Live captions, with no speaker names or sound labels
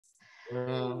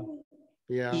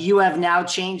Yeah. You have now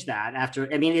changed that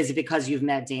after, I mean, is it because you've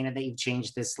met Dana that you've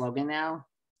changed this slogan now?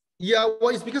 Yeah, well,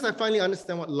 it's because I finally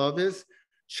understand what love is.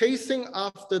 Chasing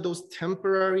after those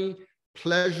temporary,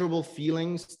 pleasurable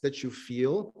feelings that you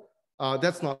feel,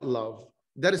 that's not love.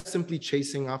 That is simply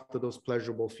chasing after those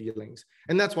pleasurable feelings.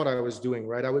 And that's what I was doing,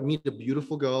 right? I would meet a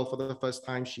beautiful girl for the first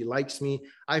time. She likes me.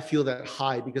 I feel that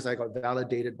high because I got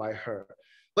validated by her.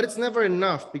 But it's never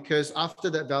enough, because after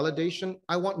that validation,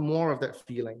 I want more of that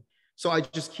feeling. So I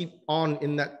just keep on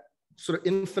in that sort of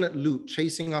infinite loop,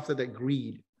 chasing after that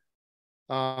greed,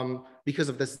 because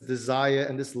of this desire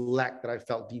and this lack that I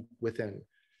felt deep within.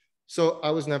 So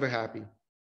I was never happy.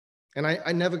 And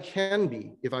I never can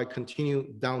be if I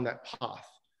continue down that path.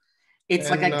 It's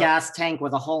like a gas tank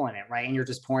with a hole in it, right? And you're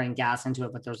just pouring gas into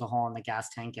it, but there's a hole in the gas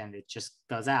tank and it just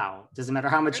goes out. Doesn't matter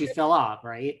how much you fill up,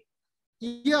 right?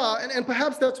 Yeah, and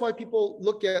perhaps that's why people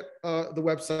look at the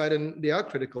website and they are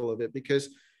critical of it, because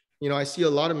I see a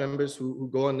lot of members who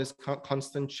go on this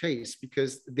constant chase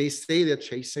because they say they're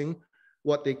chasing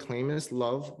what they claim is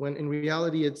love, when in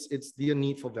reality it's the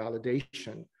need for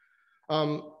validation.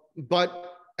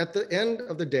 But at the end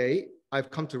of the day, I've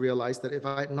come to realize that if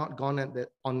I had not gone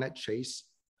on that chase,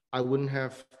 I wouldn't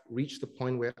have reached the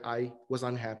point where I was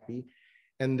unhappy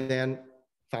and then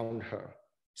found her.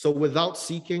 So without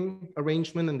seeking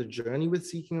arrangement and the journey with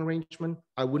seeking arrangement,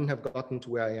 I wouldn't have gotten to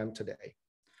where I am today.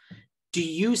 Do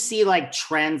you see like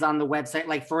trends on the website?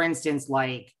 Like, for instance,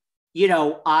 like,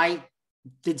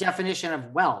 the definition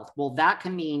of wealth, well, that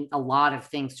can mean a lot of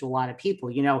things to a lot of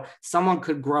people. Someone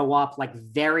could grow up like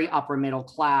very upper middle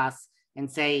class and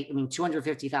say, I mean,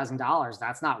 $250,000,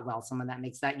 that's not wealth. Someone that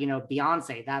makes that,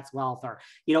 Beyonce, that's wealth. Or,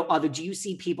 do you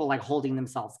see people like holding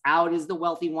themselves out as the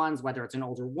wealthy ones, whether it's an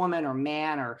older woman or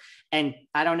man, and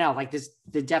I don't know, like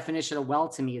the definition of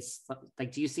wealth to me is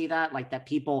like, do you see that? Like that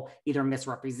people either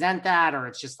misrepresent that, or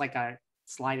it's just like a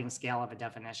sliding scale of a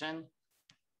definition?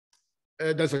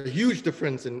 There's a huge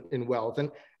difference in wealth,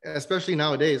 and especially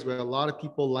nowadays where a lot of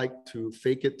people like to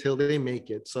fake it till they make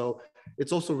it. So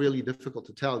it's also really difficult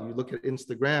to tell. You look at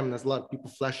Instagram, and there's a lot of people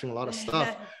flashing a lot of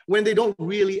stuff when they don't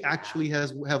really actually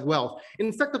have wealth.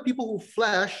 In fact, the people who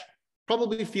flash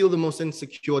probably feel the most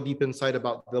insecure deep inside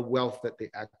about the wealth that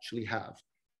they actually have.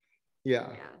 Yeah.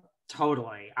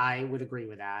 Totally. I would agree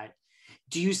with that.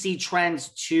 Do you see trends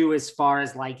too, as far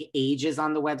as like ages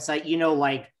on the website?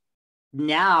 Like,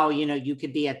 now, you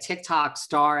could be a TikTok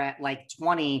star at like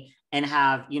 20 and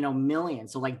have,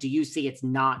 millions. So like, do you see it's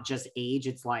not just age?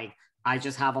 It's like, I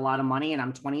just have a lot of money and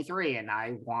I'm 23 and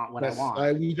I want what I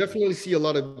want. We definitely see a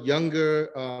lot of younger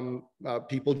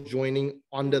people joining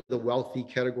under the wealthy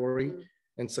category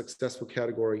and successful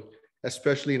category,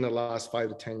 especially in the last 5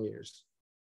 to 10 years.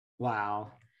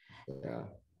 Wow. Yeah.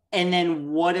 And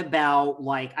then what about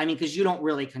like, I mean, because you don't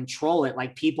really control it.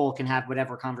 Like people can have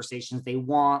whatever conversations they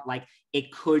want. Like it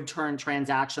could turn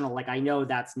transactional. Like I know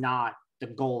that's not the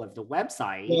goal of the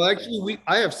website. Well, actually,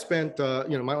 I have spent,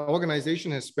 my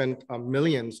organization has spent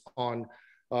millions on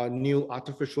new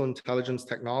artificial intelligence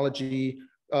technology,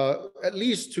 at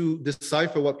least to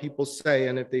decipher what people say.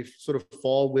 And if they sort of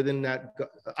fall within that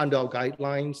under our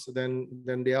guidelines,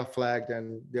 then they are flagged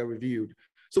and they're reviewed.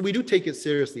 So we do take it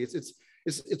seriously.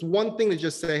 It's one thing to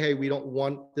just say, hey, we don't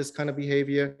want this kind of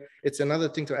behavior. It's another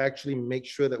thing to actually make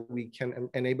sure that we can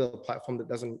enable a platform that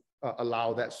doesn't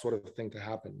allow that sort of thing to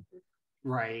happen.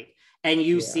 Right. And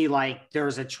you see like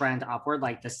there's a trend upward,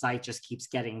 like the site just keeps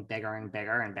getting bigger and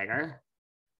bigger and bigger.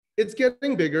 It's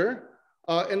getting bigger.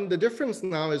 And the difference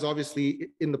now is obviously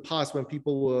in the past when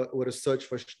people were to search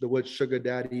for the word sugar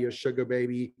daddy or sugar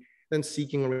baby, then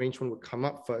seeking arrangement would come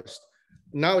up first.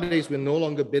 Nowadays, we're no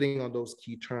longer bidding on those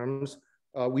key terms.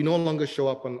 We no longer show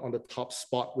up on the top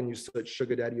spot when you search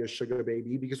sugar daddy or sugar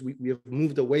baby, because we have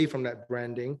moved away from that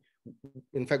branding.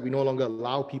 In fact, we no longer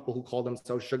allow people who call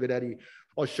themselves sugar daddy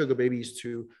or sugar babies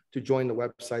to join the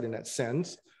website in that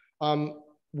sense.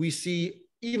 We see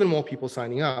even more people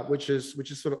signing up, which is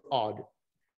sort of odd.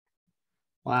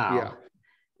 Wow. Yeah.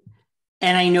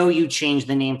 And I know you changed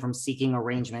the name from Seeking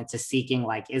Arrangement to Seeking,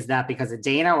 like, is that because of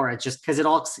Dana, or just because it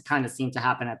all kind of seemed to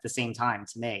happen at the same time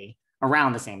to me,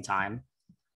 around the same time?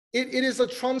 It is a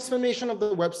transformation of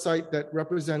the website that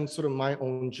represents sort of my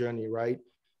own journey, right?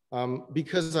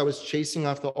 Because I was chasing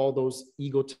after all those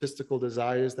egotistical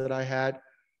desires that I had,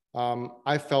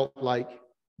 I felt like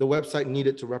the website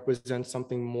needed to represent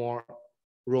something more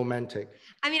romantic.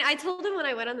 I mean, I told him when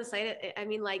I went on the site,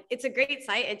 it's a great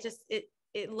site.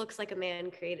 It looks like a man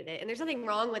created it. And there's nothing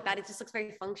wrong with that. It just looks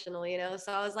very functional,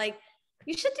 So I was like,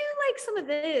 you should do like some of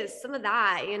this, some of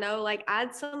that, you know, like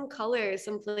add some color,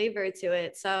 some flavor to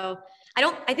it. So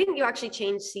I think you actually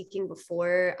changed Seeking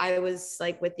before I was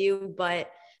like with you, but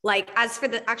like as for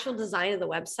the actual design of the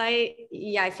website,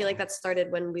 yeah, I feel like that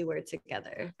started when we were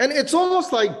together. And it's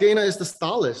almost like Dana is the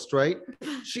stylist, right?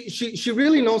 She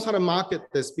really knows how to market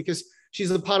this because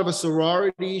she's a part of a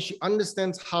sorority. She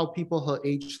understands how people her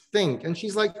age think. And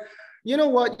she's like, you know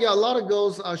what? Yeah, a lot of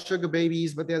girls are sugar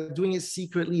babies, but they're doing it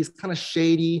secretly. It's kind of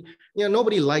shady. You know,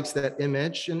 nobody likes that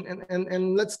image.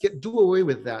 And let's do away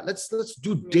with that. Let's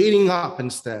do dating up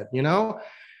instead, you know?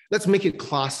 Let's make it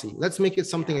classy. Let's make it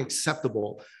something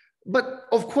acceptable. But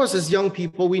of course, as young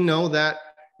people, we know that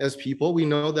as people, we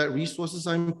know that resources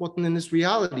are important in this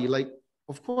reality. Like,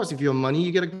 of course, if you have money,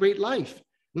 you get a great life.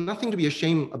 Nothing to be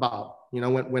ashamed about, you know,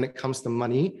 when it comes to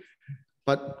money,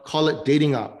 but call it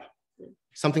dating up,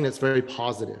 something that's very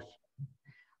positive.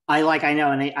 I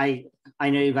know, and I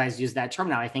know you guys use that term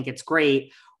now. I think it's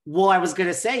great. Well, I was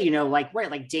gonna say, you know, like, right,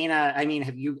 like Dana, I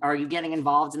mean, are you getting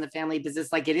involved in the family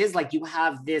business? Like, it is like you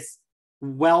have this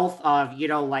wealth of, you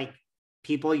know, like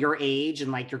people your age,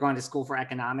 and like you're going to school for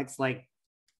economics. Like,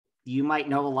 you might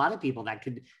know a lot of people that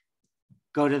could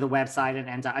go to the website and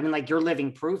end up, I mean, like, you're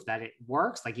living proof that it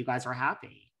works. Like, you guys are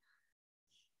happy.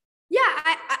 Yeah,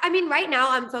 I mean, right now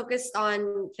I'm focused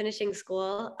on finishing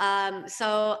school.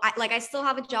 So I still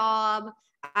have a job.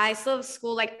 I still have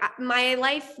school. Like my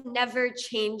life never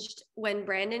changed when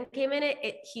Brandon came in.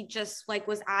 He just like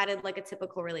was added like a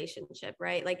typical relationship,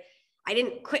 right? Like I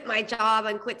didn't quit my job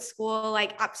and quit school.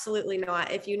 Like absolutely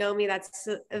not. If you know me, that's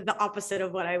the opposite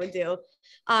of what I would do.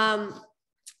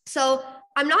 So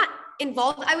I'm not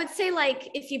involved. I would say like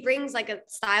if he brings like a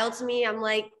style to me, I'm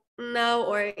like, no,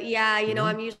 or yeah, you know,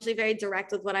 I'm usually very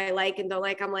direct with what I like and don't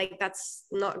like. I'm like, that's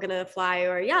not gonna fly,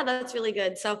 or yeah, that's really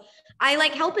good. So I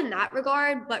like help in that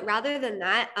regard. But rather than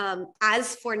that,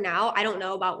 as for now, I don't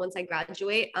know about once I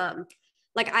graduate.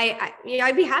 Like you know,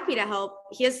 I'd be happy to help.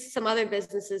 He has some other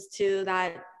businesses too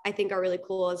that I think are really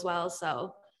cool as well.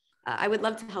 So I would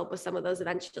love to help with some of those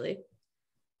eventually.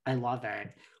 I love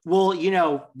it. Well, you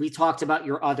know, we talked about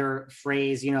your other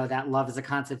phrase, you know, that love is a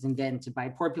concept invented by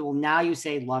poor people. Now you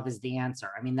say love is the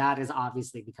answer. I mean, that is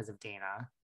obviously because of Dana.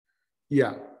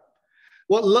 Yeah.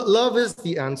 Well, love is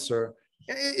the answer.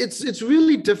 It's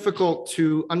really difficult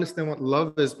to understand what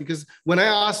love is because when I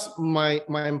ask my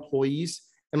employees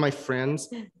and my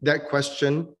friends that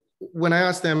question, when I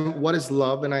asked them what is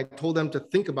love, and I told them to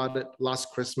think about it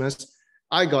last Christmas,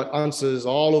 I got answers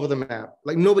all over the map.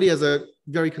 Like nobody has a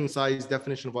very concise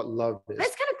definition of what love is.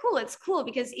 That's kind of cool. It's cool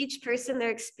because each person,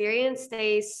 their experience,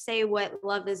 they say what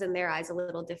love is in their eyes a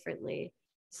little differently.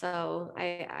 So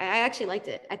I actually liked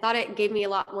it. I thought it gave me a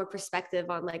lot more perspective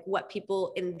on like what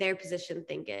people in their position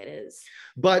think it is.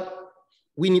 But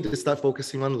we need to start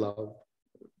focusing on love,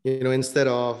 you know, instead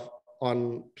of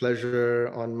on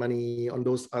pleasure, on money, on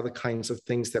those other kinds of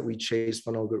things that we chase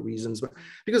for no good reasons. But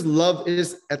because love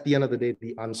is, at the end of the day,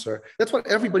 the answer. That's what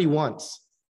everybody wants,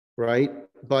 right?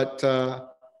 But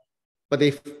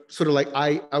they sort of like,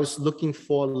 I was looking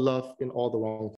for love in all the wrong